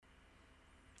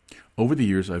Over the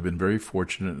years, I've been very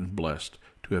fortunate and blessed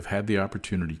to have had the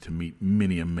opportunity to meet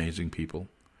many amazing people.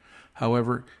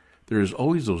 However, there is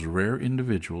always those rare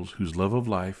individuals whose love of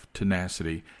life,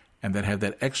 tenacity, and that have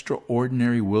that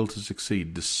extraordinary will to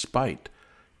succeed despite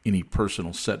any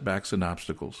personal setbacks and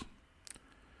obstacles.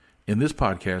 In this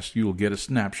podcast, you will get a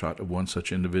snapshot of one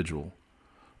such individual,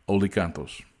 Oli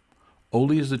Cantos.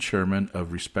 Oli is the chairman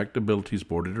of Respectability's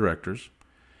Board of Directors.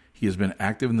 He has been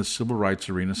active in the civil rights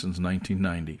arena since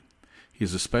 1990. He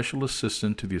is a special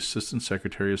assistant to the Assistant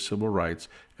Secretary of Civil Rights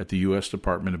at the U.S.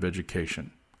 Department of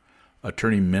Education,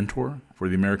 attorney mentor for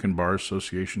the American Bar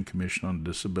Association Commission on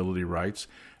Disability Rights,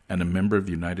 and a member of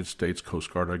the United States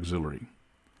Coast Guard Auxiliary.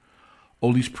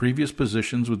 Oli's previous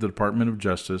positions with the Department of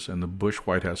Justice and the Bush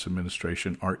White House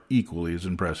administration are equally as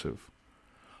impressive.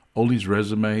 Oli's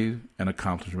resume and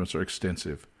accomplishments are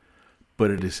extensive, but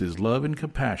it is his love and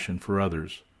compassion for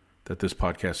others that this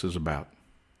podcast is about.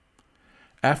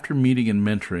 After meeting and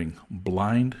mentoring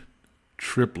blind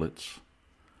triplets,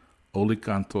 Oli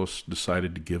Cantos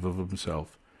decided to give of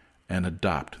himself and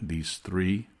adopt these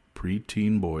three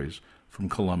preteen boys from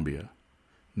Colombia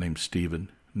named Stephen,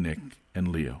 Nick, and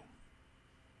Leo.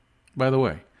 By the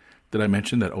way, did I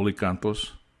mention that Oli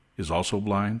Cantos is also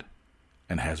blind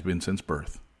and has been since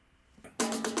birth?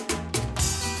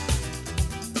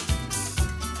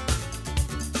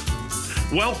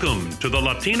 Welcome to the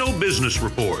Latino Business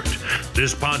Report.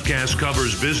 This podcast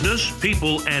covers business,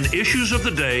 people, and issues of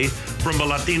the day from a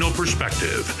Latino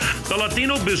perspective. The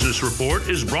Latino Business Report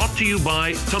is brought to you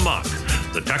by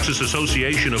TAMAC, the Texas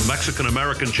Association of Mexican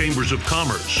American Chambers of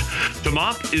Commerce.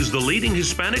 TAMAC is the leading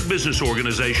Hispanic business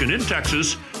organization in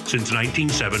Texas since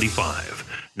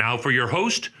 1975. Now for your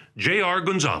host, J.R.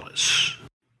 Gonzalez.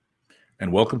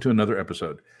 And welcome to another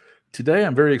episode. Today,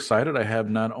 I'm very excited. I have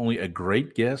not only a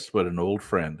great guest, but an old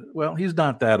friend. Well, he's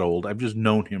not that old. I've just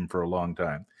known him for a long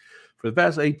time. For the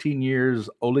past 18 years,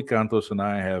 Oli Cantos and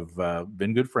I have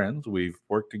been good friends. We've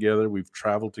worked together. We've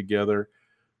traveled together.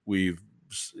 We've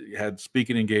had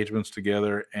speaking engagements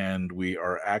together, and we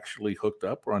are actually hooked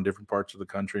up. We're on different parts of the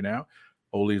country now.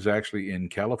 Oli's actually in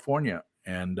California,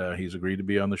 and he's agreed to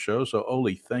be on the show. So,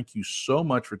 Oli, thank you so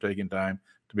much for taking time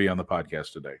to be on the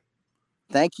podcast today.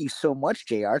 Thank you so much,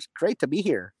 JR. It's great to be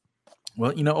here.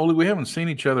 Well, Oli, we haven't seen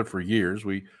each other for years.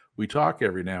 We talk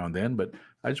every now and then, but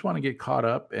I just want to get caught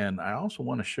up, and I also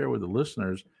want to share with the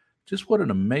listeners just what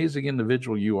an amazing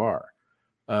individual you are.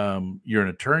 You're an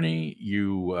attorney.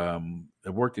 You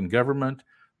have worked in government,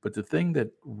 but the thing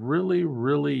that really,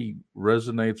 really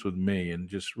resonates with me and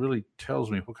just really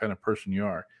tells me what kind of person you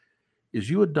are is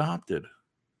you adopted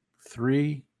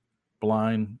 3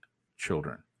 blind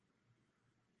children.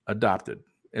 Adopted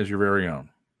as your very own.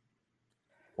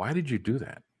 Why did you do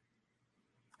that?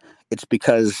 It's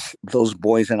because those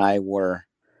boys and I were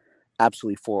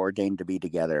absolutely foreordained to be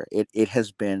together. It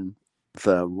has been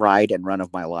the ride and run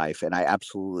of my life, and I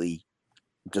absolutely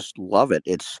just love it.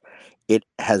 It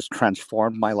has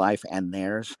transformed my life and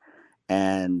theirs,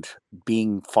 and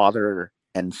being father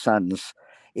and sons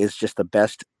is just the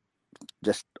best,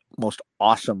 just most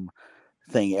awesome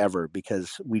thing ever,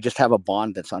 because we just have a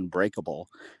bond that's unbreakable.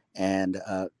 And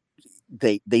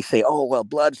they say, oh, well,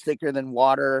 blood's thicker than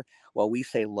water. Well, we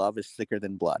say love is thicker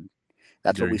than blood.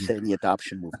 That's what we say in the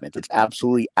adoption movement. It's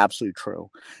absolutely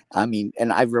true. I mean,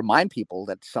 and I remind people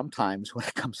that sometimes when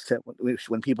it comes to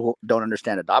when people don't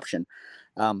understand adoption,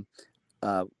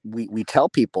 we tell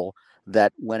people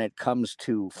that when it comes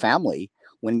to family,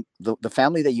 when the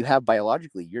family that you have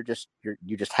biologically, you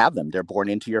just have them. They're born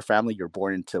into your family. You're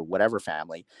born into whatever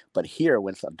family. But here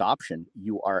with adoption,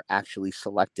 you are actually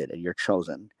selected and you're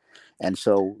chosen. And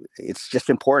so it's just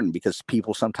important, because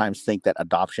people sometimes think that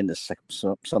adoption is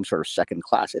some sort of second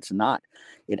class. It's not.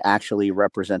 It actually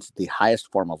represents the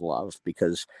highest form of love,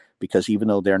 because even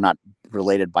though they're not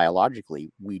related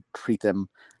biologically, we treat them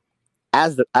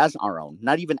as our own,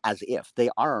 not even as if they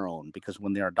are our own, because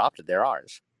when they're adopted, they're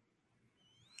ours.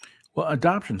 Well,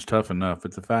 adoption's tough enough,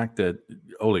 but the fact that,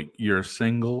 Oli, you're a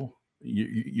single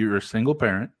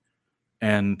parent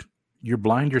and you're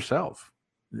blind yourself.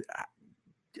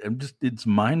 It's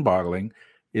mind-boggling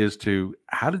as to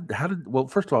how did, well,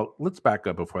 first of all, let's back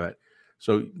up before that.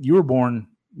 So you were born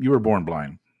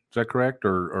blind. Is that correct?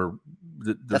 Or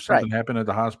did something happen at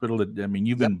the hospital?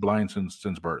 You've been blind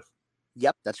since birth.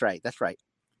 Yep, that's right.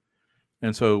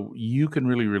 And so you can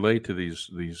really relate to these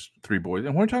 3 boys.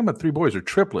 And we're talking about 3 boys, or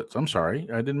triplets. I'm sorry,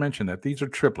 I didn't mention that. These are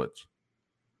triplets.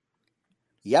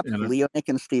 Yep, Leo, Nick,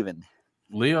 and Stephen.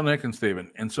 Leo, Nick, and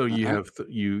Stephen. And so you have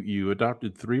you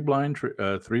adopted 3 blind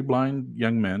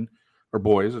young men or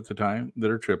boys at the time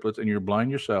that are triplets, and you're blind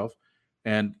yourself.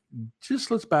 And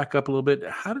just let's back up a little bit.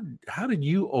 How did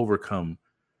you overcome?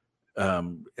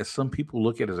 As some people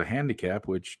look at it as a handicap,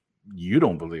 which you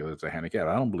don't believe it's a handicap.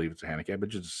 I don't believe it's a handicap.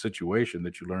 It's just a situation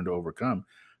that you learn to overcome.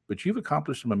 But you've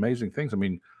accomplished some amazing things. I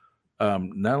mean,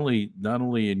 not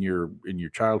only in your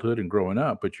childhood and growing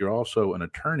up, but you're also an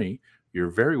attorney. You're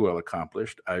very well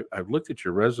accomplished. I've looked at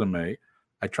your resume.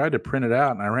 I tried to print it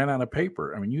out and I ran out of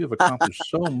paper. I mean, you have accomplished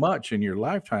so much in your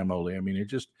lifetime, Ole. I mean,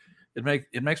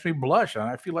 it makes me blush, and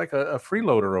I feel like a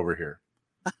freeloader over here.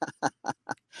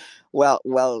 Well,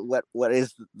 what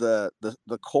is the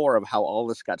core of how all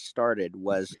this got started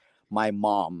was my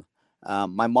mom.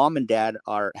 My mom and dad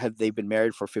they've been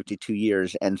married for 52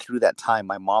 years, and through that time,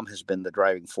 my mom has been the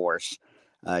driving force.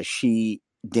 She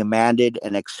demanded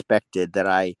and expected that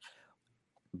I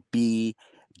be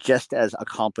just as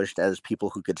accomplished as people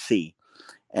who could see,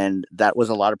 and that was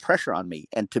a lot of pressure on me.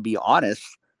 And to be honest,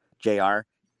 Jr.,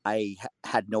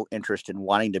 had no interest in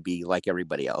wanting to be like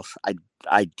everybody else.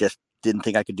 I just didn't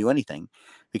think I could do anything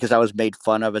because I was made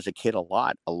fun of as a kid a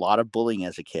lot of bullying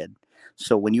as a kid.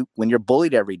 So when you're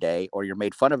bullied every day, or you're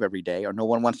made fun of every day, or no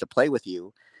one wants to play with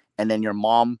you, and then your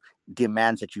mom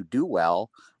demands that you do well,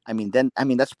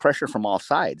 that's pressure from all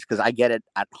sides, because I get it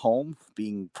at home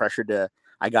being pressured to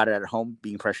I got it at home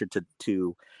being pressured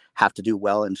to have to do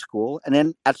well in school. And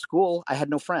then at school I had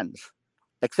no friends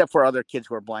except for other kids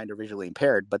who are blind or visually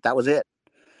impaired, but that was it.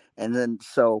 And then,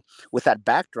 so with that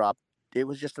backdrop, it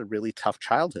was just a really tough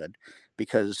childhood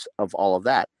because of all of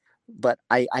that. But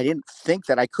I didn't think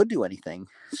that I could do anything.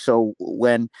 So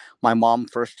when my mom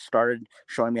first started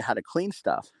showing me how to clean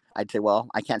stuff, I'd say, well,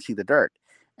 I can't see the dirt.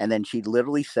 And then she'd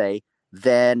literally say,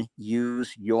 then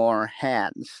use your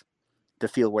hands to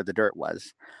feel where the dirt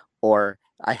was. Or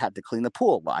I had to clean the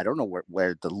pool. Well, I don't know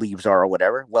where the leaves are or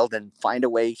whatever. Well, then find a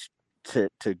way to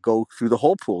go through the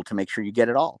whole pool to make sure you get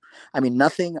it all. I mean,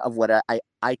 nothing of what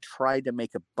I tried to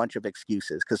make a bunch of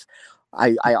excuses because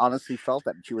I honestly felt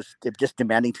that she was just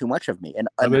demanding too much of me.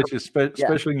 I And bet you, yeah,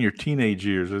 especially in your teenage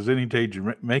years, as any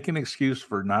teenager, make an excuse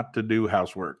for not to do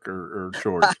housework or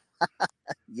chores.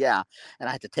 yeah. And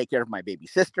I had to take care of my baby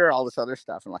sister, all this other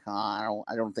stuff. And like, oh,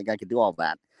 I don't think I could do all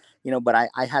that, but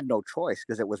I had no choice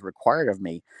because it was required of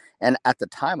me. And at the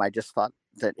time, I just thought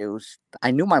that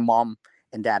I knew my mom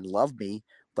and dad loved me,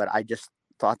 but I just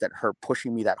thought that her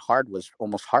pushing me that hard was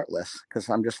almost heartless, because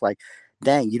I'm just like,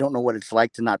 dang, you don't know what it's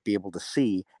like to not be able to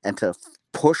see and to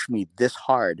push me this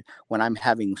hard when I'm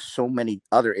having so many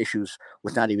other issues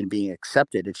with not even being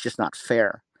accepted. It's just not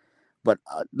fair. But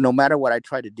no matter what I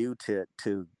tried to do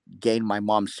to gain my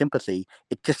mom's sympathy,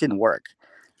 it just didn't work.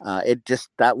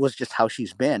 That was just how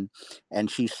she's been.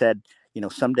 And she said,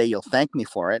 someday you'll thank me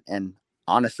for it. And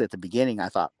honestly, at the beginning, I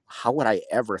thought, how would I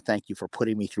ever thank you for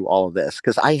putting me through all of this?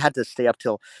 Because I had to stay up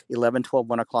till 11, 12,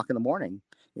 1 o'clock in the morning,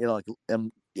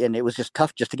 and it was just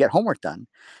tough just to get homework done.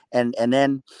 And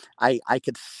then I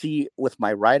could see with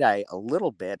my right eye a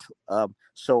little bit.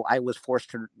 So I was forced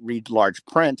to read large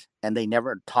print, and they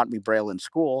never taught me Braille in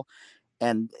school.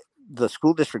 And the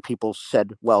school district people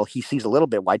said, well, he sees a little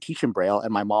bit, why teach him Braille?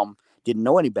 And my mom didn't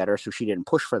know any better, so she didn't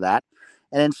push for that.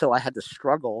 And then so I had to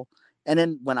struggle. And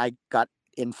then when I got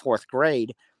in fourth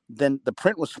grade, then the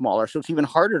print was smaller, so it's even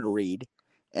harder to read.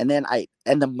 And then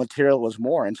the material was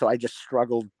more, and so I just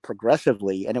struggled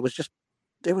progressively, and it was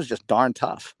just darn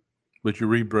tough. But you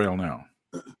read Braille now.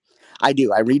 I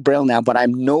do. I read Braille now, but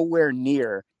I'm nowhere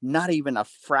near, not even a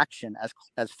fraction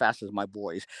as fast as my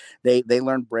boys. They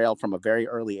learn Braille from a very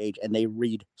early age, and they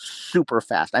read super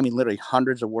fast. I mean, literally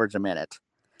hundreds of words a minute.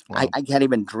 Wow. I can't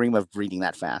even dream of reading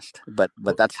that fast, but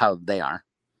that's how they are.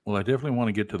 Well, I definitely want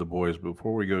to get to the boys.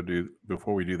 Before we do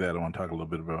that, I want to talk a little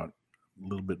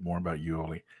bit more about you,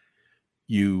 Ole.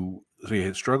 So you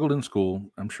had struggled in school.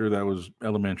 I'm sure that was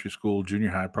elementary school. Junior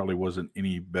high probably wasn't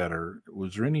any better.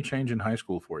 Was there any change in high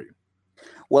school for you?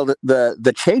 Well,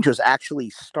 the change was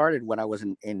actually started when I was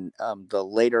in the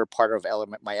later part of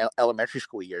my elementary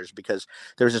school years, because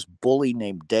there was this bully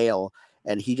named Dale,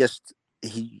 and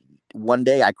he one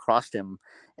day I crossed him,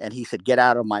 and he said, "Get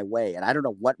out of my way." And I don't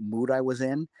know what mood I was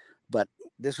in, but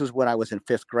this was when I was in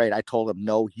fifth grade. I told him,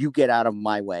 "No, you get out of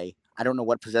my way." I don't know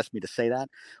what possessed me to say that,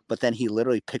 but then he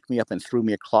literally picked me up and threw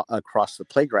me across the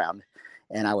playground,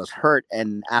 and I was hurt.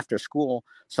 And after school,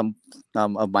 some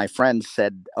of my friends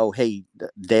said, "Oh, hey,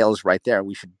 Dale's right there.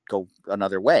 We should go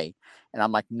another way." And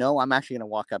I'm like, "No, I'm actually going to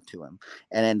walk up to him."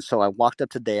 And then so I walked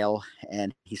up to Dale,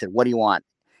 and he said, "What do you want?"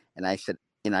 And I said,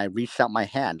 I reached out my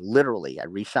hand. Literally, I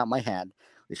reached out my hand,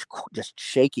 just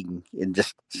shaking, and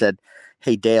just said,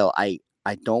 "Hey, Dale, I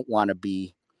don't want to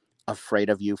be afraid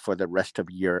of you for the rest of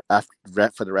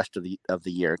for the rest of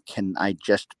the year. Can I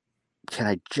just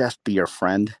be your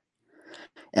friend?"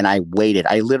 And I waited.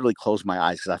 I literally closed my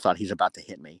eyes because I thought he's about to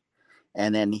hit me.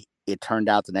 And then it turned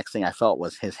out the next thing I felt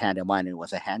was his hand in mine, and it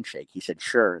was a handshake. He said,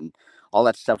 "Sure." And all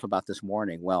that stuff about this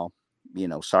morning. Well,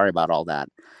 sorry about all that.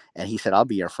 And he said, "I'll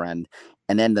be your friend."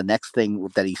 And then the next thing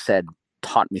that he said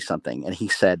taught me something. And he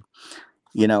said,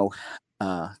 you know,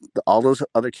 all those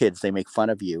other kids, they make fun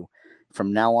of you.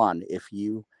 From now on, if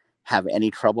you have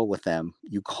any trouble with them,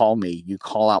 you call me, you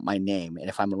call out my name. And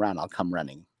if I'm around, I'll come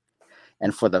running.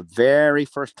 And for the very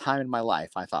first time in my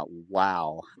life, I thought,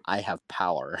 wow, I have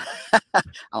power. I'm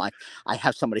like, I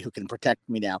have somebody who can protect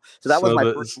me now. So that was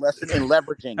my first lesson in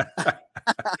leveraging.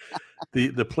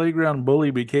 The playground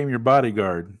bully became your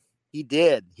bodyguard. He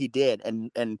did.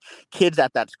 And kids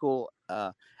at that school,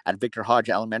 at Victor Hodge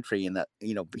Elementary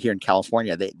here in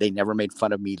California, they never made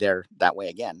fun of me there that way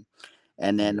again.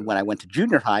 And then when I went to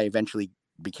junior high, eventually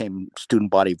became student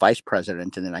body vice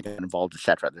president, and then I got involved,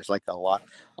 etc. There's like a lot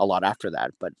after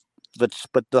that, but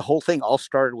the whole thing all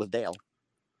started with Dale.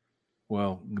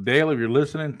 Well, Dale, if you're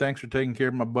listening, thanks for taking care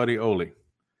of my buddy Oli.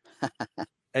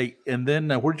 Hey, and then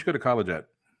where did you go to college at?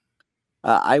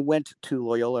 I went to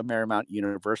Loyola Marymount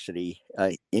University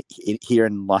here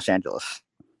in Los Angeles,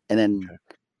 and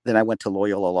then I went to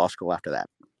Loyola Law School after that.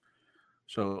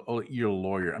 So, Oli, you're a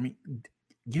lawyer. I mean,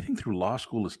 getting through law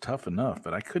school is tough enough,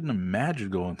 but I couldn't imagine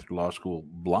going through law school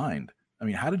blind. I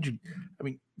mean,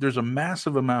 there's a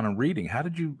massive amount of reading. How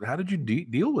did you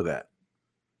deal with that?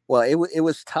 Well, it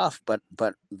was tough, but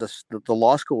the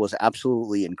law school was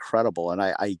absolutely incredible, and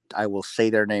I will say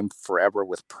their name forever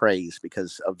with praise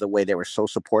because of the way they were so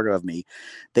supportive of me.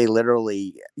 They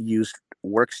literally used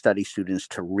work study students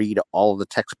to read all of the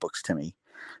textbooks to me.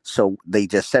 So they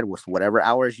just said, with whatever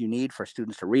hours you need for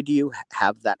students to read to you,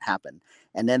 have that happen.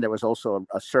 And then there was also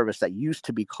a service that used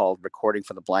to be called Recording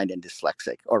for the Blind and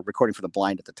Dyslexic, or Recording for the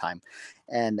Blind at the time.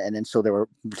 And then so there were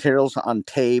materials on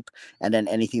tape, and then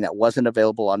anything that wasn't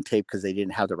available on tape because they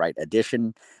didn't have the right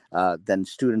edition, then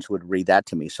students would read that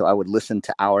to me. So I would listen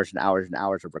to hours and hours and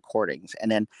hours of recordings.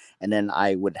 And then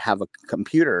I would have a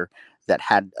computer that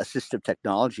had assistive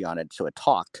technology on it, so it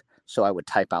talked. So I would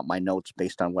type out my notes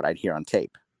based on what I'd hear on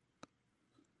tape.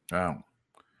 Wow.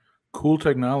 Cool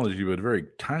technology, but very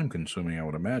time consuming, I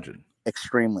would imagine.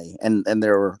 Extremely. And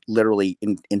there were literally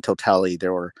in totality,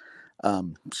 there were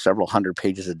several hundred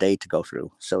pages a day to go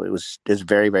through. So it was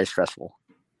very, very stressful.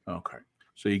 Okay.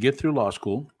 So you get through law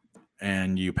school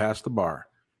and you pass the bar.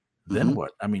 Then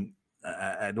what? I mean,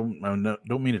 I don't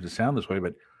mean it to sound this way,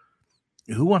 but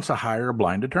who wants to hire a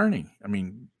blind attorney? I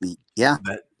mean, yeah.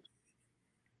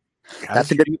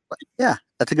 That's a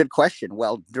good question.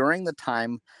 Well, during the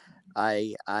time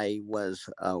I was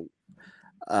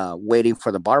waiting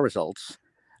for the bar results,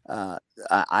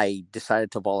 I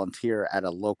decided to volunteer at a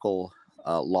local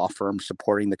law firm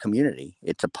supporting the community.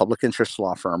 It's a public interest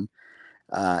law firm,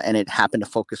 and it happened to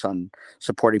focus on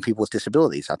supporting people with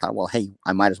disabilities. I thought, well, hey,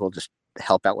 I might as well just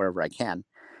help out wherever I can.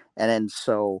 And then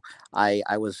so I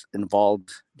was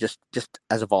involved just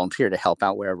as a volunteer to help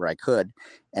out wherever I could.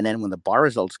 And then when the bar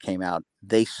results came out,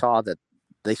 they saw the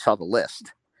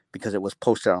list because it was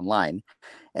posted online.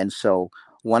 And so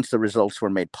once the results were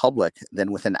made public,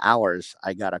 then within hours,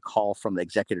 I got a call from the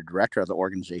executive director of the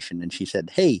organization. And she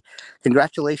said, "Hey,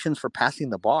 congratulations for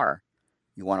passing the bar.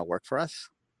 You want to work for us?"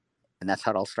 And that's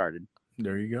how it all started.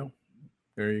 There you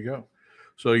go.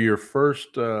 So your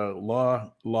first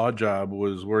law job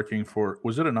was working for,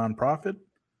 was it a nonprofit?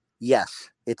 Yes,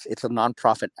 it's a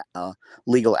nonprofit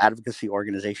legal advocacy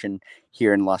organization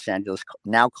here in Los Angeles,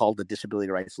 now called the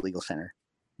Disability Rights Legal Center.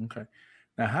 Okay.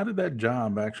 Now, how did that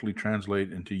job actually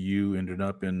translate into you ended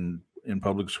up in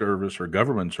public service or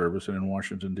government service and in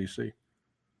Washington, D.C.?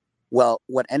 Well,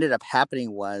 what ended up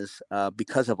happening was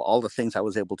because of all the things I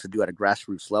was able to do at a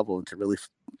grassroots level and to really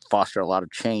foster a lot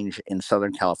of change in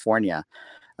Southern California,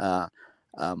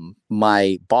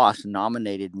 my boss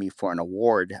nominated me for an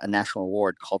award, a national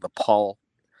award called the Paul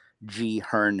G.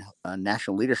 Hearn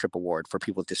National Leadership Award for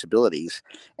people with disabilities.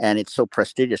 And it's so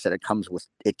prestigious that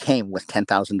it came with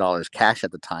 $10,000 cash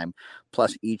at the time,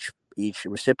 plus each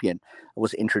recipient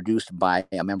was introduced by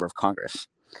a member of Congress.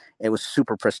 It was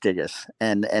super prestigious,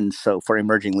 and so for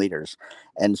emerging leaders.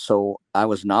 And so I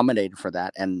was nominated for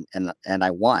that, and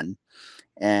I won.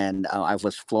 And I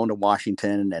was flown to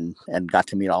Washington and got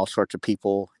to meet all sorts of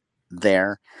people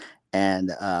there.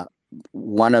 And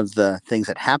one of the things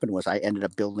that happened was I ended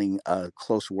up building a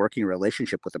close working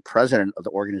relationship with the president of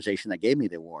the organization that gave me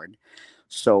the award.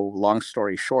 So long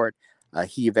story short,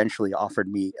 he eventually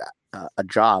offered me a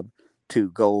job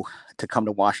to come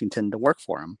to Washington to work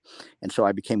for him. And so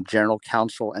I became general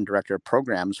counsel and director of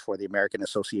programs for the American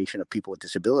Association of People with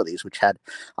Disabilities, which had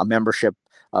a membership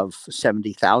of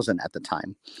 70,000 at the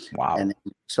time. Wow. And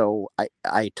so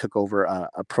I took over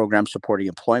a program supporting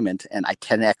employment, and I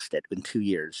 10x'd it in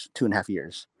 2.5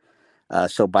 years.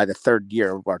 So by the third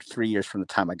year, or 3 years from the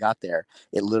time I got there,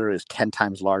 it literally is 10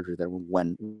 times larger than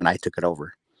when I took it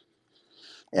over.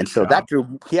 And so that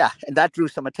drew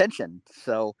some attention.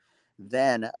 So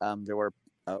then there were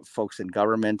folks in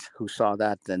government who saw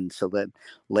that. And so then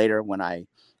later, when I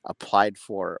applied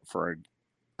for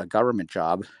a government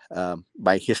job,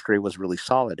 my history was really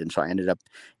solid. And so I ended up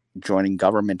joining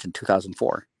government in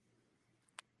 2004.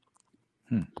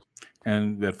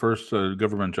 And that first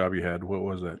government job you had, what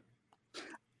was that?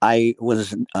 I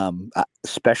was a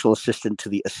special assistant to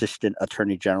the Assistant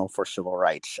Attorney General for Civil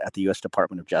Rights at the U.S.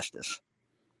 Department of Justice.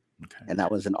 Okay. And that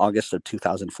was in August of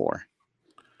 2004.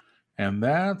 And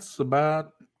that's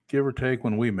about, give or take,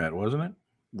 when we met, wasn't it?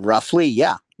 Roughly,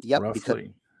 yeah. Yep.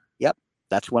 Roughly.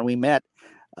 That's when we met.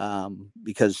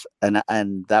 Because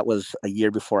that was a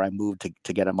year before I moved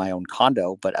to get my own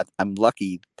condo. But I'm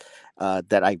lucky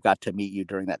that I got to meet you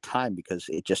during that time, because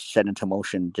it just set into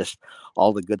motion just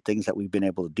all the good things that we've been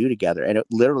able to do together. And it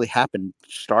literally happened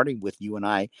starting with you and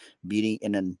I meeting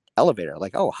in an elevator.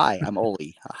 Like, oh, hi, I'm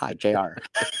Oli. Hi, JR.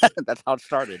 That's how it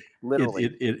started.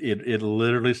 Literally, it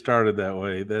literally started that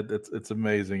way. It's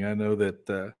amazing. I know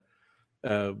that.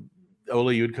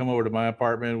 Oli, you'd come over to my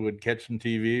apartment, would catch some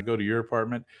TV, go to your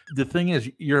apartment. The thing is,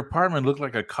 your apartment looked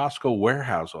like a Costco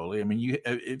warehouse, Oli. I mean,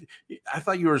 I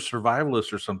thought you were a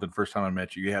survivalist or something first time I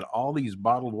met you. You had all these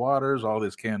bottled waters, all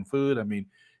this canned food. I mean,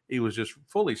 it was just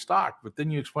fully stocked. But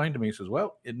then you explained to me, he says,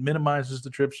 well, it minimizes the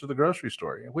trips to the grocery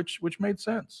store, which made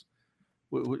sense,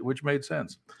 which made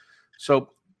sense.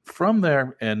 So from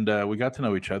there, and we got to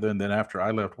know each other. And then after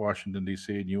I left Washington,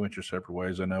 D.C., and you went your separate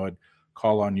ways, I know I'd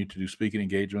call on you to do speaking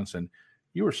engagements, and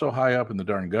you were so high up in the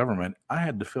darn government, I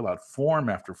had to fill out form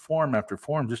after form after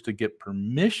form just to get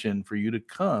permission for you to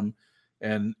come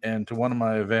and to one of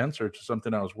my events or to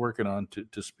something I was working on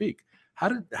to speak. How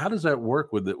does that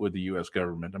work with the U.S.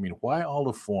 government? I mean, why all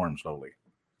the forms, Oli?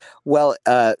 Well,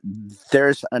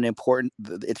 it's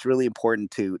really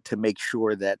important to make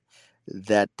sure that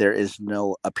there is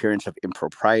no appearance of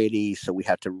impropriety. So we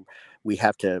have to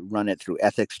run it through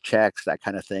ethics checks, that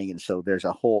kind of thing. And so there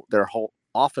are whole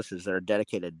offices that are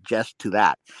dedicated just to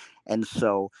that. And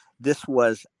so this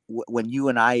was when you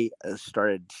and I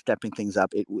started stepping things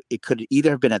up. It could either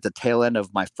have been at the tail end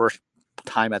of my first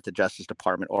time at the Justice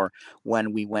Department, or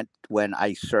when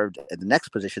I served at the next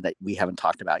position that we haven't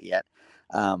talked about yet.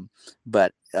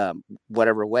 But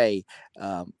whatever way,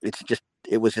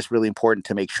 it was just really important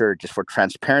to make sure, just for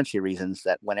transparency reasons,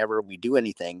 that whenever we do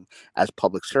anything as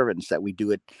public servants, that we do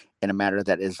it in a manner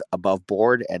that is above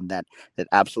board and that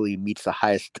absolutely meets the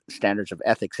highest standards of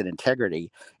ethics and integrity.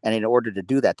 And in order to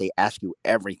do that, they ask you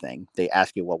everything. They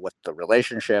ask you, well, what's the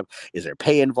relationship? Is there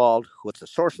pay involved? What's the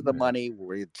source of the money?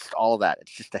 It's all of that.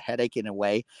 It's just a headache in a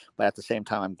way. But at the same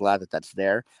time, I'm glad that that's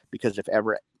there, because if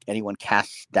ever anyone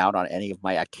casts doubt on any of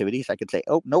my activities, I could say,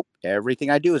 oh, nope, everything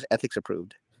I do is ethics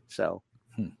approved. So.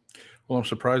 Well, I'm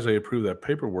surprised they approved that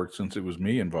paperwork, since it was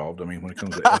me involved. I mean, when it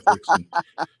comes to ethics.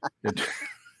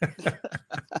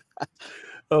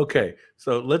 Okay,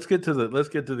 so let's get to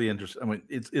the interest. I mean,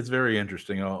 it's very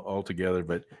interesting altogether.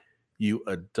 But you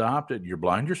adopted. You're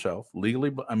blind yourself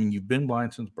legally. I mean, you've been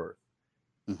blind since birth,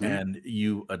 and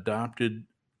you adopted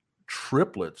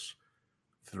triplets,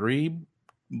 3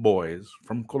 boys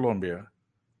from Colombia.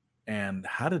 And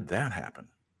how did that happen?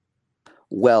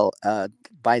 Well,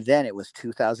 by then it was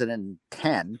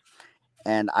 2010,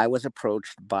 and I was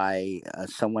approached by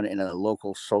someone in a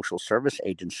local social service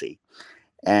agency,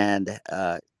 and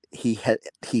he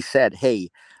said, "Hey,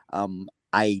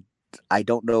 I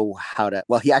don't know how to."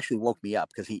 Well, he actually woke me up,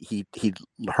 because he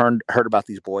heard about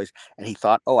these boys, and he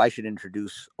thought, "Oh, I should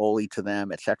introduce Oli to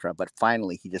them, etc." But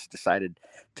finally, he just decided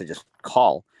to just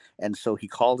call, and so he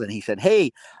called and he said,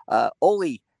 "Hey,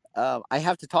 Oli, I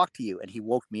have to talk to you." And he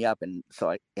woke me up, and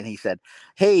he said,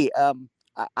 "Hey,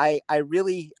 I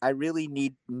really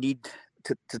need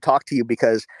to talk to you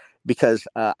because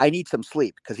I need some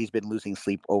sleep," because he's been losing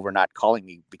sleep over not calling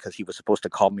me, because he was supposed to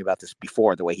call me about this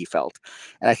before, the way he felt.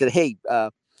 And I said, "Hey,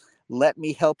 let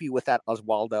me help you with that,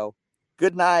 Oswaldo.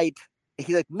 Good night." And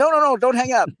he's like, no, don't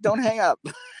hang up, don't hang up.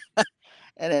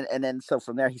 And then so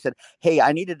from there he said, "Hey,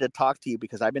 I needed to talk to you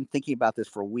because I've been thinking about this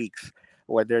for weeks,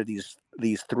 where there are these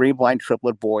 3 blind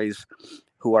triplet boys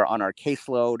who are on our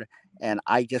caseload, and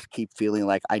I just keep feeling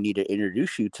like I need to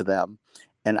introduce you to them.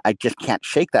 and I just can't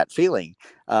shake that feeling.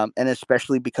 And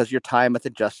especially because your time at the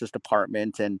Justice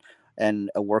Department and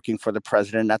working for the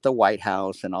president at the White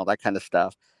House and all that kind of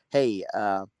stuff. Hey,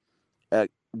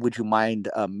 would you mind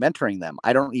mentoring them?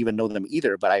 I don't even know them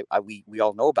either, but we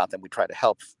all know about them. We try to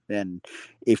help, and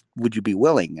if would you be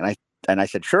willing? And I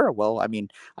said, sure. Well, I mean,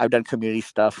 I've done community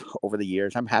stuff over the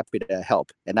years. I'm happy to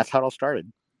help, and that's how it all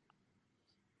started.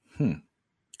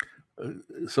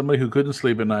 Somebody who couldn't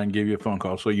sleep at night and gave you a phone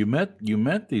call. So you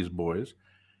met these boys,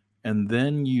 and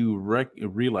then you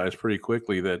realized pretty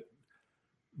quickly that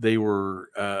they were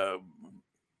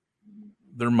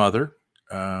their mother,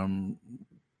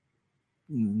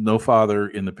 no father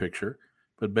in the picture,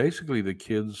 but basically the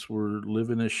kids were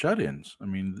living as shut-ins. I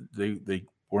mean, they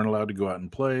weren't allowed to go out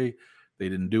and play. They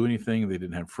didn't do anything. They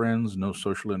didn't have friends, no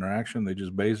social interaction. They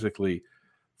just basically,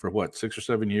 for what, 6 or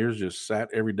 7 years, just sat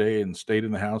every day and stayed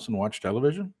in the house and watched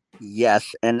television?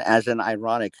 Yes, and as an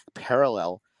ironic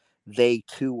parallel, they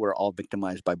too were all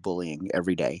victimized by bullying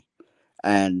every day,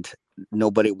 and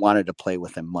nobody wanted to play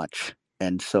with them much.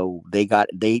 And so they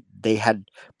had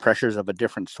pressures of a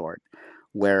different sort,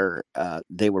 where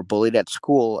they were bullied at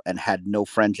school and had no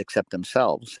friends except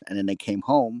themselves. And then they came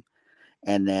home,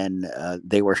 and then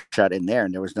they were shut in there,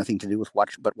 and there was nothing to do with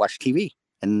watch TV,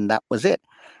 and that was it.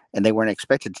 And they weren't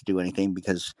expected to do anything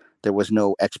because there was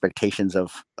no expectations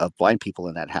of blind people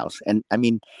in that house. And I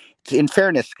mean, in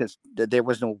fairness, because there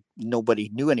was nobody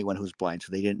knew anyone who was blind,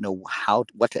 so they didn't know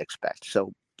what to expect.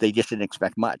 So they just didn't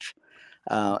expect much.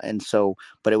 And so,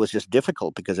 but it was just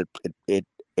difficult because it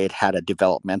had a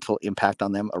developmental impact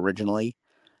on them originally.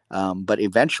 But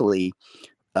eventually,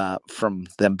 from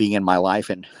them being in my life,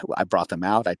 and I brought them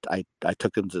out. I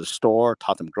took them to the store,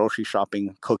 taught them grocery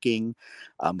shopping, cooking,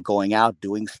 going out,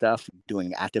 doing stuff,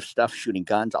 doing active stuff, shooting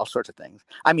guns, all sorts of things.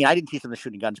 I mean, I didn't teach them the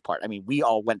shooting guns part. I mean, we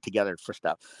all went together for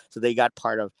stuff. So they got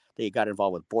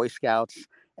involved with Boy Scouts,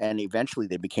 and eventually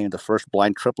they became the first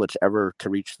blind triplets ever to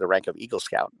reach the rank of Eagle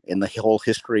Scout in the whole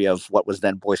history of what was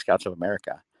then Boy Scouts of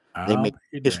America. They made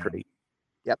history.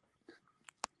 Yep.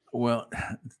 Well,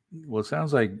 it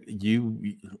sounds like you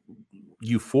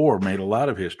four made a lot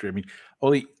of history. I mean,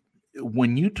 Oli,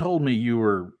 when you told me you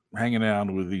were hanging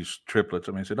out with these triplets,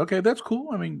 I mean, I said, okay, that's cool.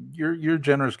 I mean, you're a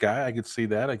generous guy. I could see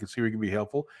that. I could see where you could be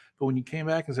helpful. But when you came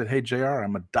back and said, hey, JR,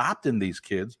 I'm adopting these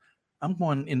kids, I'm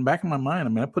going in the back of my mind. I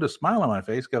mean, I put a smile on my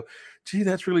face, go, gee,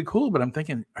 that's really cool. But I'm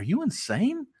thinking, are you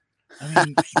insane? I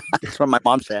mean, that's what my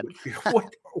mom said.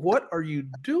 What are you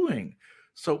doing?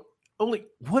 So, Oli,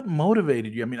 what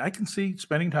motivated you? I mean, I can see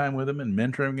spending time with them and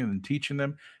mentoring them and teaching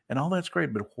them, and all that's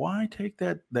great. But why take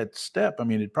that step? I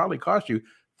mean, it probably cost you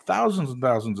thousands and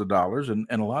thousands of dollars and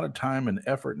a lot of time and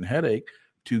effort and headache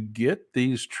to get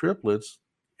these triplets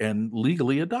and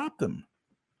legally adopt them.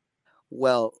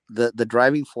 Well, the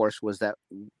driving force was that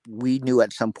we knew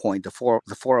at some point, the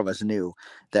four of us knew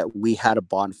that we had a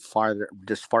bond far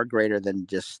greater than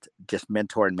just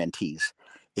mentor and mentees.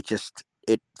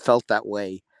 It felt that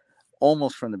way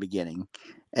almost from the beginning,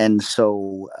 and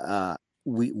so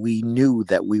we knew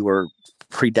that we were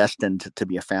predestined to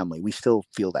be a family. We still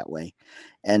feel that way,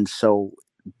 and so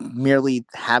merely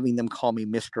having them call me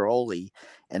Mr. Oli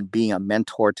and being a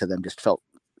mentor to them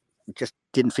just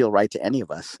didn't feel right to any of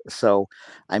us. So,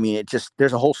 I mean,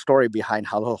 there's a whole story behind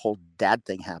how the whole dad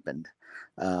thing happened.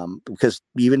 Because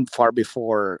even far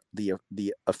before the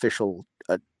official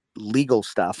legal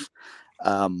stuff,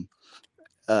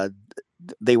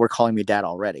 they were calling me dad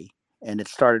already. And it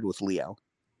started with Leo.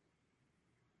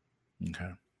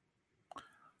 Okay.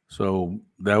 So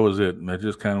that was it. And that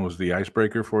just kind of was the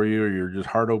icebreaker for you, or your just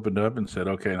heart opened up and said,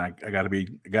 okay, and I gotta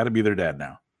be their dad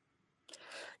now.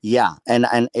 Yeah, and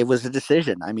it was a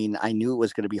decision. I mean, I knew it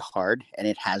was going to be hard, and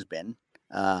it has been.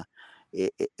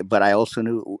 But I also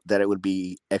knew that it would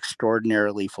be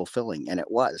extraordinarily fulfilling, and it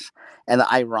was. And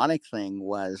the ironic thing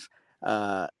was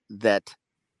that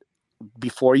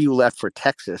before you left for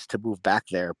Texas to move back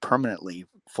there permanently,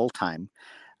 full time,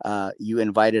 you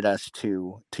invited us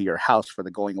to your house for the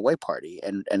going away party,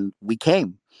 and we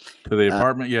came to the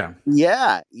apartment.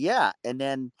 Yeah, and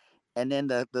then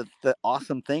the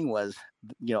awesome thing was,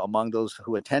 among those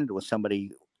who attended was somebody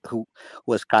who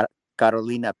was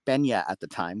Carolina Peña at the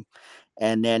time,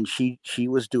 and then she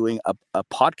was doing a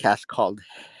podcast called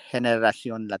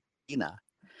Generación Latina,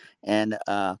 and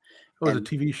it was a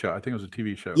TV show. I think it was a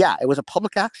TV show. Yeah, it was a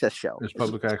public access show. It's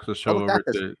public access show.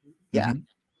 Yeah. Mm-hmm.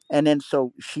 And then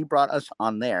so she brought us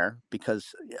on there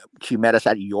because she met us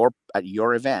at your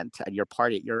event, at your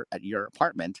party, at your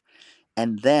apartment,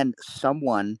 and then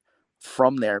someone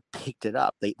from there picked it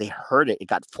up. They heard it. It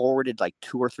got forwarded like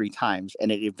 2 or 3 times,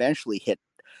 and it eventually hit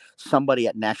somebody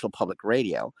at National Public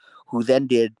Radio, who then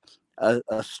did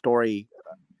a story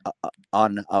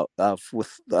on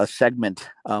with a segment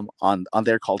on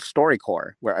there called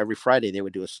StoryCorps, where every Friday they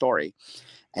would do a story,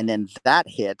 and then that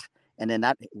hit, and then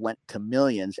that went to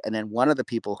millions. And then one of the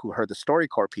people who heard the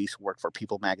StoryCorps piece worked for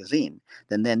People Magazine.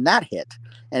 Then that hit,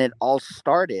 and it all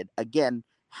started again.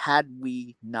 Had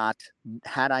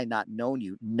I not known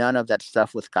you, none of that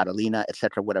stuff with Carolina,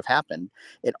 etc., would have happened.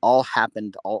 It all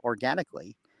happened all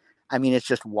organically. I mean, it's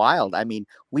just wild. I mean,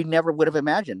 we never would have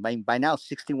imagined. By now,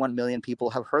 61 million people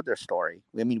have heard their story.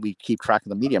 I mean, we keep track of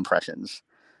the media impressions.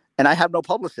 And I have no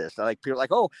publicist. Like people are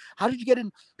like, oh, how did you get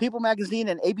in People Magazine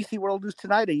and ABC World News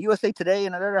Tonight and USA Today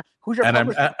and who's your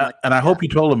publicist? I hope you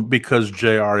told him because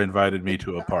JR invited me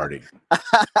to a party.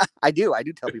 I do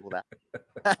tell people that.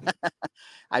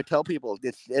 I tell people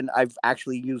this, and I've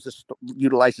actually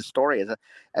utilized the story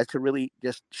as to really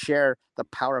just share the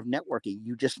power of networking.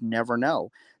 You just never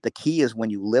know. The key is when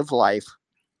you live life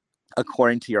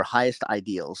according to your highest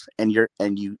ideals, and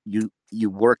you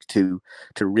work to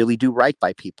really do right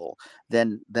by people,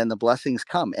 then the blessings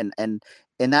come. And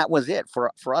that was it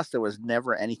for us. There was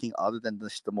never anything other than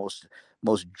this, the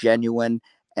most genuine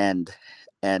and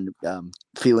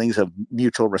feelings of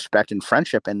mutual respect and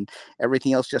friendship, and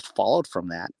everything else just followed from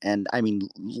that. And I mean,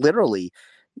 literally,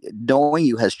 knowing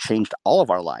you has changed all of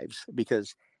our lives,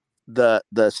 because the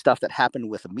stuff that happened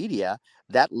with the media,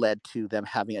 that led to them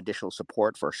having additional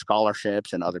support for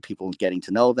scholarships and other people getting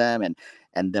to know them,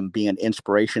 and them being an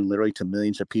inspiration literally to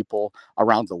millions of people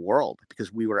around the world,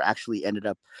 because we were actually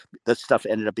the stuff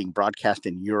ended up being broadcast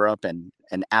in Europe and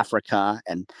Africa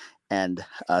and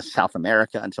South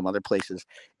America and some other places.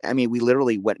 I mean, we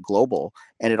literally went global,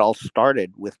 and it all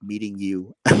started with meeting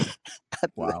you.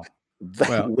 Wow.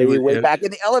 Way back in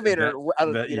the elevator,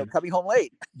 coming home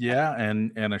late. Yeah,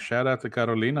 and a shout out to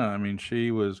Carolina. I mean,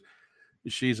 I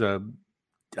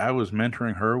was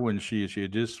mentoring her when she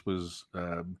just was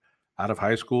out of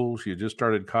high school. She had just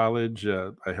started college.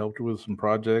 I helped her with some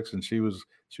projects, and she was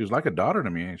like a daughter to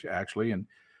me, actually.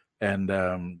 And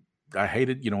I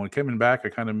hated, when coming back, I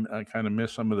kind of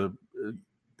missed some of a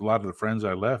lot of the friends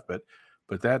I left, but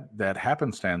that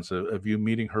happenstance of you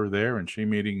meeting her there and she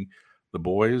meeting the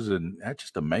boys, and that's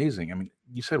just amazing. I mean,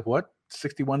 you said what?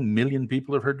 61 million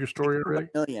people have heard your story already?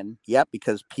 Million. Yep,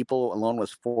 because People alone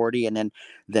was 40, and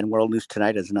then World News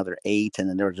Tonight is another 8, and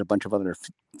then there was a bunch of other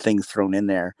things thrown in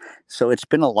there. So it's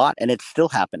been a lot, and it's still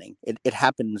happening. It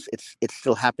happens. It's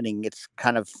still happening. It's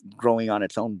kind of growing on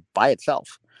its own by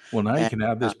itself. Well, now you can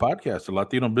add this podcast, the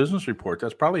Latino Business Report.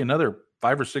 That's probably another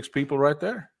 5 or 6 people right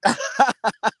there.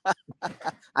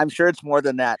 I'm sure it's more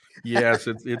than that. Yes,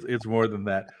 it's more than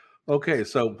that. Okay,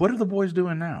 so what are the boys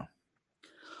doing now?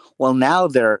 Well, now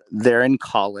they're in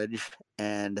college,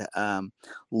 and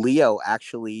Leo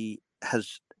actually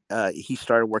he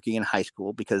started working in high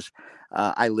school, because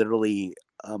I literally,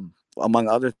 among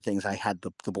other things, I had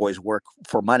the boys work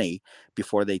for money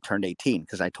before they turned 18,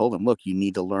 because I told them, look, you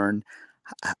need to learn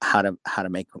how to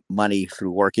make money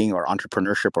through working or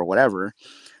entrepreneurship or whatever.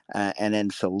 And then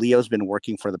so Leo's been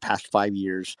working for the past 5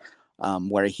 years,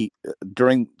 where he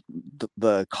during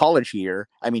the college year,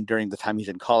 during the time he's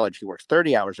in college, he works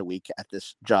 30 hours a week at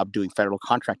this job doing federal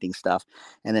contracting stuff,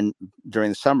 and then during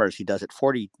the summers he does it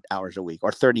 40 hours a week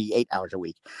or 38 hours a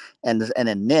week. And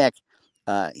then Nick,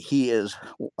 he is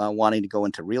wanting to go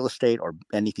into real estate or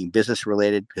anything business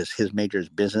related, because his major is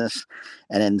business.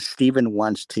 And then Stephen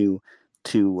wants to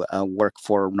work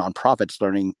for nonprofits,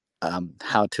 learning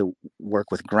how to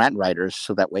work with grant writers,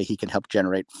 so that way he can help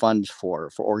generate funds for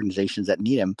organizations that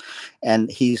need him. And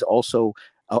he's also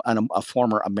a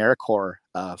former AmeriCorps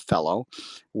fellow,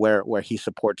 where he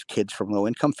supports kids from low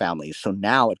income families. So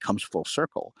now it comes full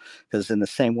circle, because in the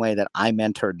same way that I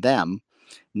mentored them,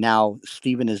 now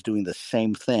Stephen is doing the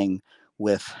same thing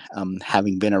with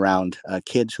having been around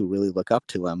kids who really look up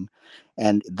to him.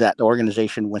 And that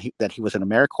organization, that he was an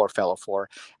AmeriCorps fellow for,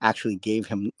 actually gave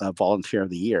him a Volunteer of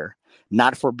the Year,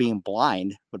 not for being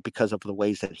blind, but because of the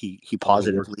ways that he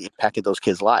positively impacted those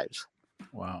kids' lives.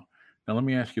 Wow. Now let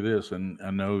me ask you this, and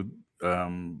I know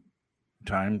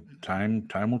time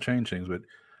will change things,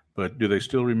 but do they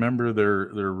still remember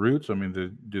their roots? I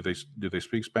mean, do they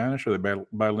speak Spanish? Are they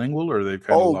bilingual, or are they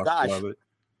kind of lost a lot of it?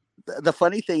 The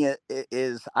funny thing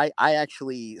is I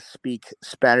actually speak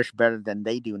Spanish better than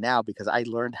they do now, because I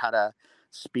learned how to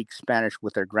speak Spanish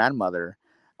with their grandmother,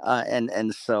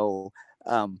 and so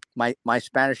my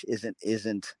Spanish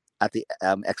isn't at the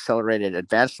accelerated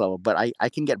advanced level, but I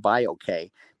can get by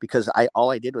okay, because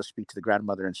all I did was speak to the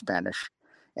grandmother in Spanish,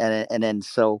 And then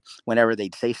so whenever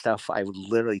they'd say stuff, I would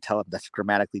literally tell them that's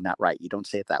grammatically not right. You don't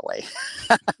say it that way.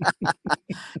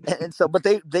 And so, but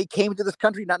they came to this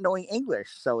country not knowing English,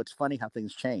 so it's funny how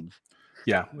things change.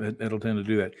 Yeah, it'll tend to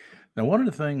do that. Now, one of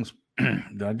the things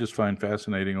that I just find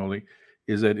fascinating, Oli,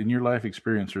 is that in your life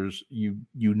experiences, you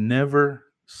never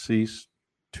cease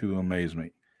to amaze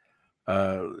me.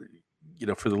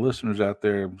 For the listeners out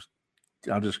there,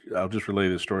 I'll just relay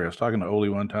this story. I was talking to Oli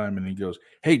one time, and he goes,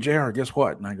 "Hey, JR, guess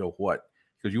what?" And I go, "What?"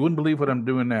 Because you wouldn't believe what I'm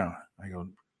doing now. I go,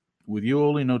 "With you,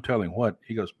 Oli, no telling what."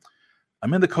 He goes,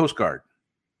 "I'm in the Coast Guard."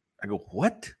 I go,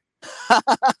 "What?"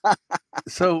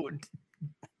 So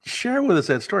share with us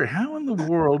that story. How in the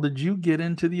world did you get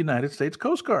into the United States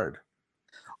Coast Guard?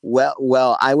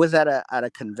 Well, I was at a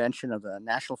convention of the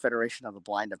National Federation of the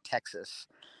Blind of Texas,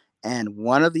 and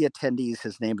one of the attendees,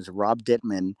 his name is Rob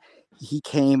Dittman. He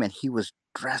came and he was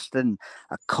dressed in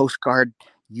a Coast Guard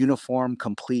uniform,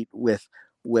 complete with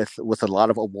a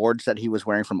lot of awards that he was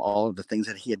wearing from all of the things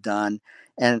that he had done.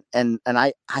 And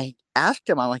I asked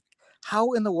him, I'm like,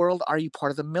 how in the world are you part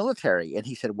of the military? And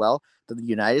he said, well, the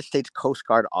United States Coast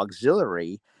Guard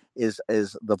Auxiliary is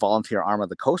the volunteer arm of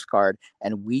the Coast Guard,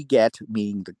 and we get,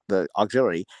 meaning the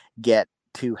auxiliary, get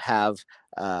to have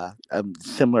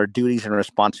similar duties and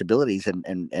responsibilities,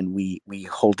 and we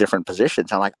hold different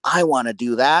positions. I'm like, I want to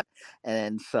do that.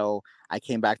 And so I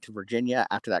came back to Virginia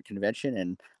after that convention,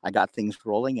 and I got things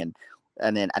rolling, and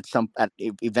then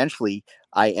eventually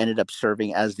I ended up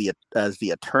serving as the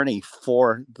attorney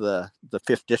for the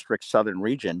 5th District Southern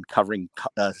Region, covering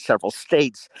several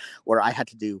states, where I had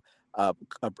to do a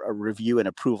review and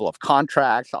approval of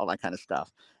contracts, all that kind of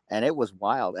stuff. And it was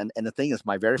wild. And the thing is,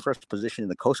 my very first position in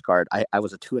the Coast Guard, I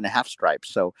was a 2.5 stripe.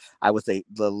 So I was the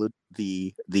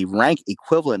rank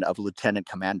equivalent of lieutenant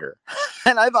commander.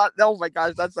 And I thought, oh my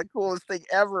gosh, that's the coolest thing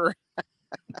ever.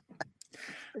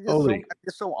 I'm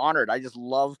just so honored.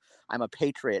 I'm a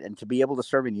patriot. And to be able to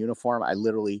serve in uniform, I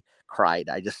literally cried.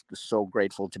 I just was so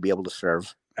grateful to be able to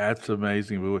serve. That's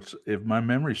amazing. But if my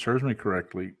memory serves me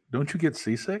correctly, don't you get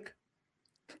seasick?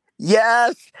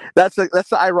 Yes, that's the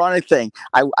ironic thing.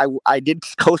 I did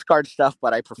Coast Guard stuff,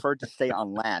 but I preferred to stay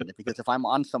on land, because if I'm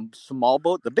on some small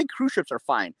boat, the big cruise ships are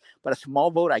fine, but a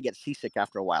small boat, I get seasick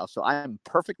after a while. So I'm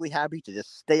perfectly happy to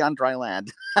just stay on dry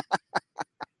land.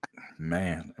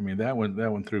 Man, I mean, that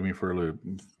one threw me for a loop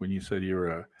when you said you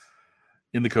were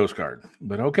in the Coast Guard.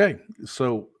 But okay,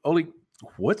 so Oli,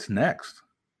 what's next?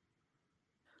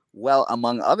 Well,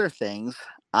 among other things,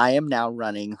 I am now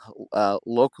running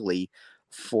locally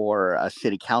for a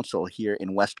city council here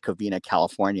in West Covina,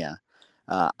 California.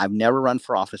 I've never run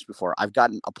for office before. I've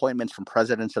gotten appointments from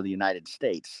presidents of the United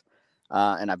States,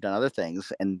 and I've done other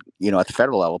things, and at the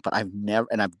federal level. But I've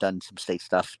done some state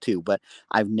stuff too. But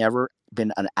I've never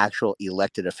been an actual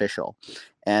elected official.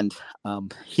 And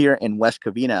here in West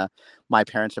Covina, my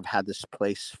parents have had this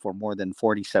place for more than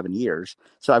 47 years.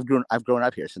 So I've grown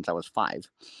up here since I was 5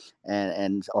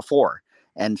 or 4,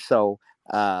 and so.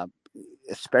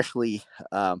 Especially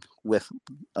with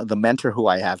the mentor who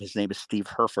I have, his name is Steve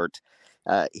Herford.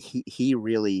 He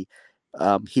really,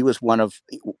 he was one of,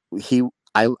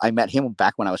 I met him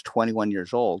back when I was 21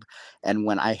 years old. And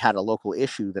when I had a local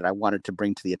issue that I wanted to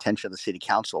bring to the attention of the city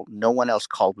council, no one else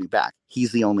called me back.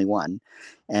 He's the only one.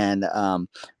 And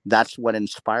that's what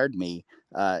inspired me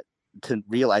to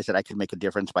realize that I could make a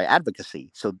difference by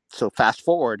advocacy. So fast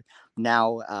forward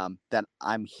now that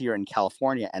I'm here in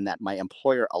California and that my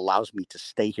employer allows me to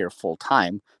stay here full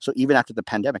time. So even after the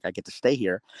pandemic, I get to stay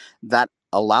here. That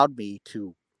allowed me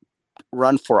to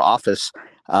run for office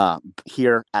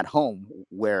here at home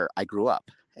where I grew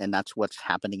up. And that's what's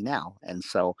happening now. And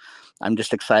so I'm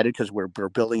just excited because we're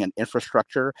building an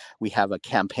infrastructure. We have a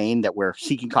campaign that we're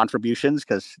seeking contributions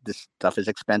because this stuff is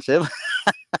expensive.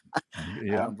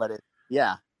 Yeah.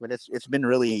 But it's been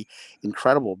really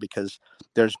incredible because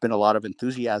there's been a lot of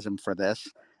enthusiasm for this,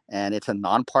 and it's a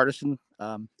nonpartisan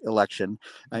election.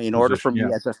 In order for me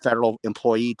as a federal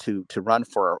employee to run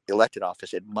for elected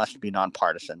office, it must be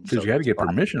nonpartisan. Because you had to get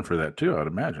permission for that too, I'd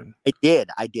imagine. I did.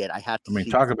 I had to. I mean,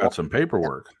 talk about some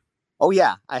paperwork. Oh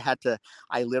yeah,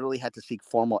 I literally had to seek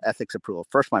formal ethics approval.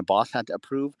 First, my boss had to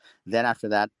approve. Then after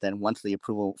that, once the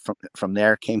approval from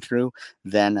there came through,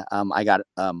 then I got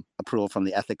approval from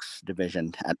the ethics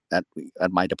division at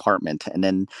my department, and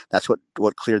then that's what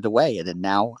cleared the way. And then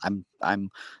now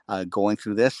I'm going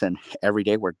through this, and every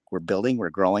day we're building, we're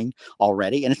growing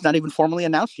already, and it's not even formally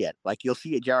announced yet. Like you'll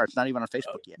see it, JR, it's not even on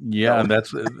Facebook yet. Yeah, and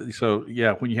that's so.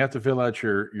 Yeah, when you have to fill out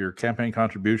your campaign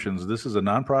contributions, this is a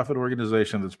nonprofit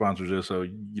organization that sponsors this, so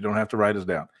you don't have to write us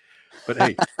down. But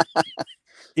hey,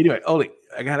 anyway, Oli,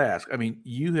 I got to ask. I mean,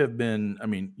 you have been. I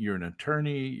mean, you're an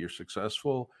attorney. You're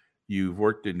successful. You've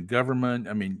worked in government.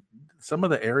 I mean, some of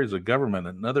the areas of government,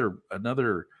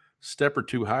 another step or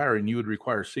two higher, and you would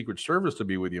require Secret Service to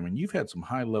be with you. I mean, you've had some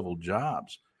high level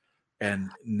jobs, and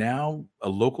now a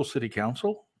local city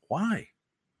council. Why?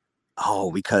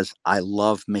 Oh, because I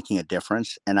love making a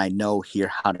difference and I know here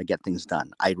how to get things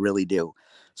done. I really do.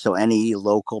 So any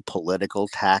local political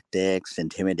tactics,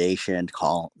 intimidation,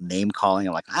 name calling,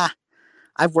 I'm like,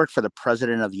 I've worked for the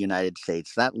president of the United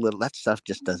States. That stuff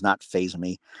just does not faze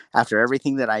me. After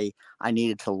everything that I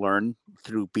needed to learn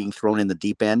through being thrown in the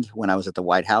deep end when I was at the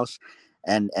White House,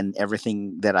 and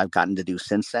everything that I've gotten to do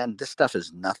since then, this stuff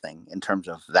is nothing in terms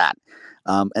of that.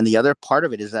 And the other part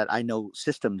of it is that I know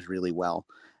systems really well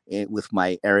with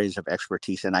my areas of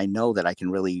expertise, and I know that I can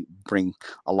really bring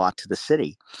a lot to the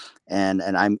city, and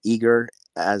I'm eager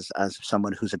as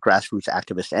someone who's a grassroots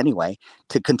activist anyway,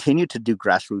 to continue to do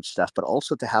grassroots stuff, but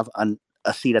also to have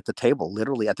a seat at the table,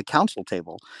 literally at the council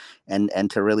table,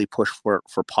 and to really push for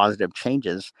positive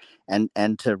changes,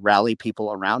 and to rally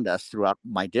people around us throughout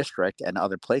my district and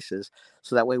other places,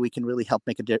 so that way we can really help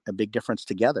make a big difference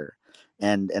together.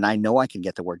 And I know I can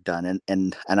get the work done,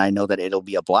 and I know that it'll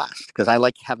be a blast because I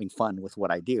like having fun with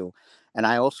what I do, and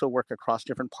I also work across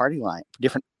different party line,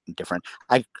 different.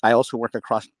 I also work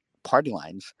across party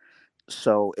lines,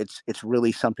 so it's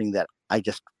really something that I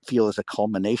just feel is a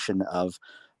culmination of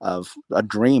a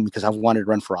dream, because I've wanted to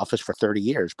run for office for 30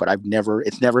 years, but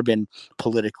it's never been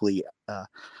politically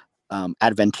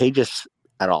advantageous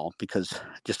at all because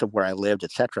just of where I lived,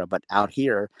 etc. But out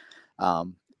here,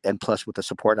 and plus with the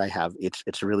support I have,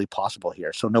 it's really possible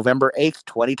here. So November 8th,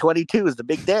 2022 is the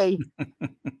big day.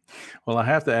 Well, I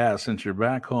have to ask, since you're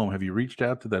back home, have you reached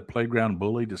out to that playground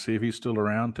bully to see if he's still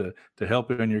around to help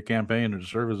you in your campaign or to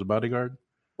serve as a bodyguard?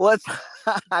 Well,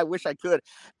 I wish I could.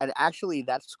 And actually,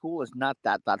 that school is not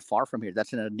that far from here.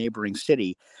 That's in a neighboring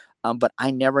city. But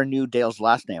I never knew Dale's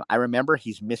last name. I remember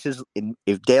he's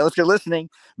if Dale, if you're listening,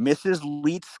 Mrs.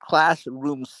 Leet's class,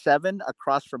 room 7,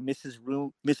 across from Mrs.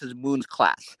 Moon's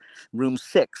class, room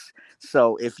 6.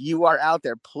 So if you are out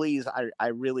there, please, I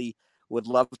really would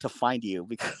love to find you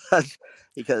because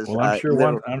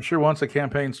Well, I'm sure once the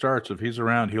campaign starts, if he's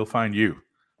around, he'll find you.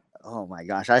 Oh my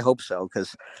gosh, I hope so,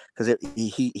 because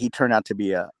he turned out to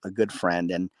be a good friend,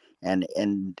 and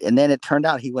then it turned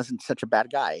out he wasn't such a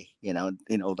bad guy,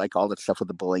 like all that stuff with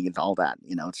the bullying and all that.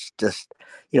 It's just,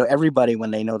 everybody, when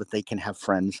they know that they can have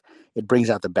friends, it brings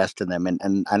out the best in them,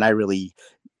 and I really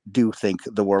do think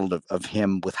the world of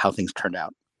him with how things turned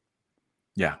out.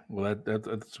 Yeah, well,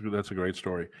 that's a great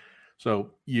story.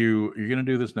 So you're going to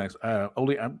do this next.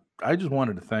 Oli, I just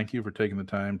wanted to thank you for taking the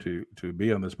time to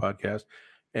be on this podcast,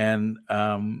 and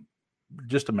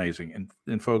just amazing.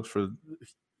 And folks, for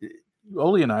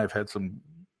Oli and I have had some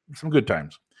good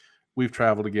times. We've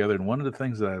traveled together, and one of the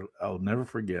things that I'll never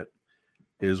forget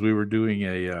is we were doing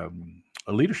a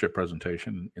leadership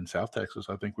presentation in South Texas.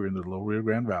 I think we were in the Lower Rio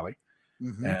Grande Valley.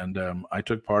 Mm-hmm. And I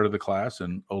took part of the class,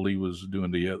 and Oli was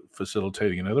doing the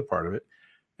facilitating another part of it.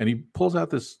 And he pulls out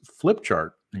this flip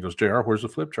chart. He goes, "JR, where's the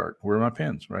flip chart? Where are my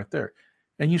pens?" Right there.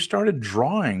 And you started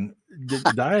drawing,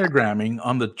 diagramming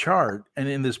on the chart, and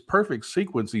in this perfect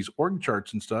sequence, these org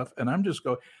charts and stuff. And I'm just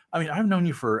going, I mean, I've known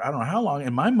you for I don't know how long,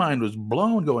 and my mind was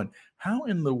blown going, how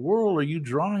in the world are you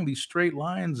drawing these straight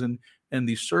lines and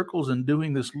these circles and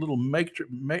doing this little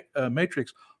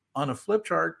matrix on a flip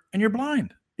chart, and you're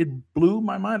blind? It blew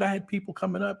my mind. I had people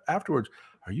coming up afterwards.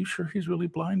 Are you sure he's really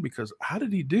blind? Because how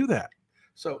did he do that?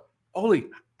 So, Oli,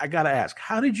 I got to ask,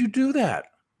 how did you do that?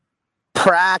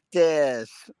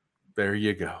 Practice. There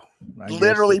you go.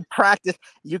 Literally practice.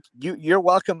 You're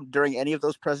welcome during any of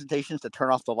those presentations to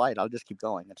turn off the light. I'll just keep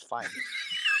going. It's fine.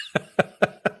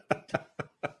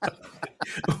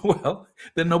 Well,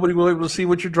 then nobody will be able to see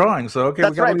what you're drawing. So, okay,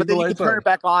 that's right. But then you can turn it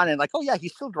back on and like, oh yeah,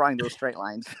 he's still drawing those straight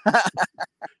lines.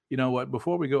 You know what?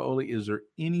 Before we go, Oli, is there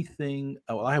anything?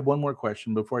 Oh, I have one more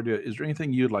question before I do it. Is there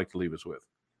anything you'd like to leave us with?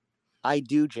 I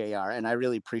do, JR, and I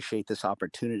really appreciate this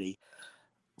opportunity.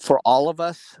 For all of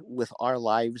us with our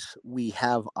lives, we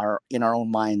have in our own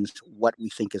minds what we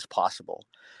think is possible.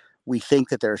 We think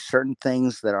that there are certain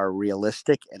things that are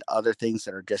realistic and other things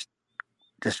that are just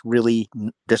really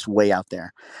just way out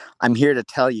there. I'm here to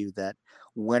tell you that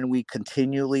when we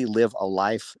continually live a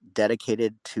life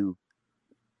dedicated to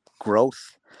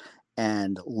growth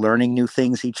and learning new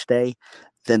things each day,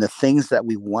 then the things that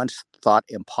we once thought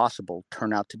impossible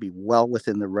turn out to be well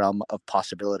within the realm of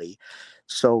possibility.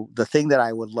 So the thing that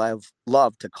I would love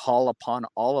to call upon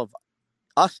all of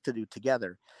us to do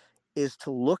together is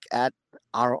to look at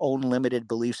our own limited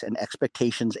beliefs and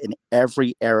expectations in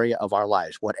every area of our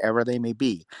lives, whatever they may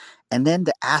be. And then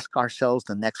to ask ourselves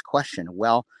the next question,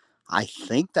 well, I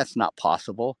think that's not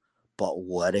possible, but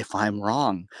what if I'm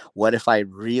wrong? What if I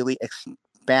really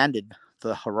expanded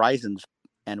the horizons?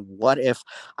 And what if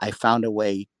I found a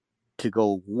way to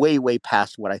go way, way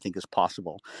past what I think is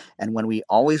possible? And when we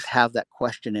always have that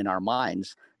question in our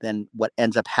minds, then what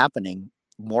ends up happening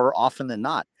more often than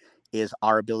not is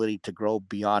our ability to grow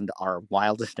beyond our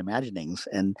wildest imaginings.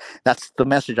 And that's the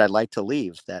message I'd like to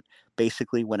leave, that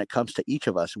basically when it comes to each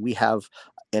of us, we have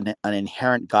an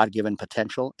inherent God-given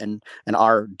potential, and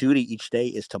our duty each day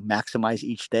is to maximize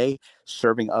each day,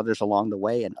 serving others along the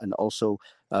way, and also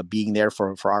being there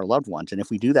for our loved ones. And if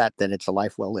we do that, then it's a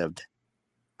life well lived.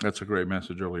 That's a great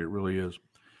message, Ole. It really is.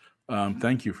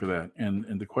 Thank you for that.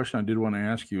 And the question I did want to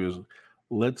ask you is,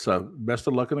 let's best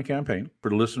of luck in the campaign. For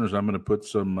the listeners, I'm going to put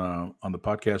some on the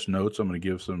podcast notes. I'm going to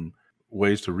give some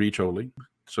ways to reach Ole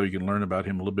so you can learn about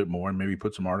him a little bit more, and maybe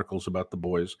put some articles about the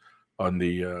boys on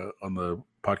the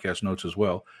podcast notes as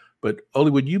well. But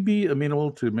Ole, would you be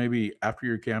amenable to maybe after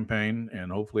your campaign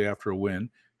and hopefully after a win, and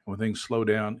when things slow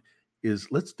down, is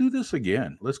let's do this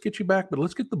again. Let's get you back, but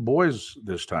let's get the boys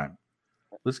this time.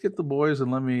 Let's get the boys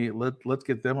and let's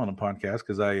get them on a podcast,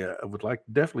 because I would like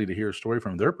definitely to hear a story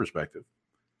from their perspective.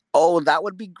 Oh, that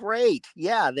would be great.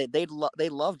 Yeah, they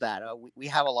love that. We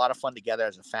have a lot of fun together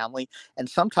as a family. And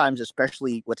sometimes,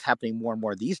 especially what's happening more and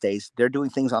more these days, they're doing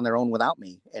things on their own without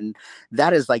me. And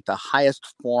that is like the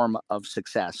highest form of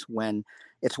success. When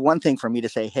it's one thing for me to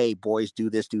say, hey, boys, do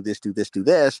this, do this, do this, do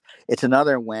this. It's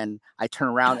another when I turn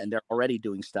around and they're already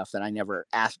doing stuff that I never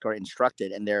asked or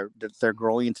instructed, and they're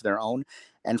growing into their own.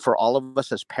 And for all of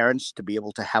us as parents to be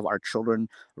able to have our children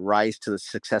rise to the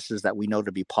successes that we know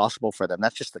to be possible for them,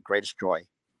 that's just the greatest joy.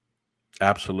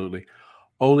 Absolutely.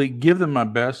 Ole, give them my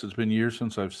best. It's been years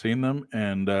since I've seen them.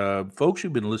 And folks,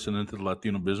 you've been listening to the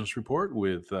Latino Business Report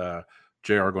with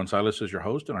J.R. Gonzalez as your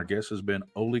host, and our guest has been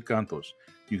Ole Cantos.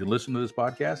 You can listen to this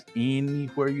podcast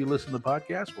anywhere you listen to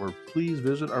podcasts, or please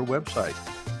visit our website,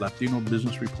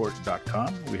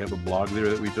 LatinoBusinessReport.com. We have a blog there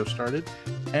that we just started.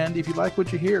 And if you like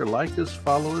what you hear, like us,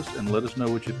 follow us, and let us know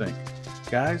what you think.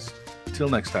 Guys, till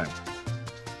next time.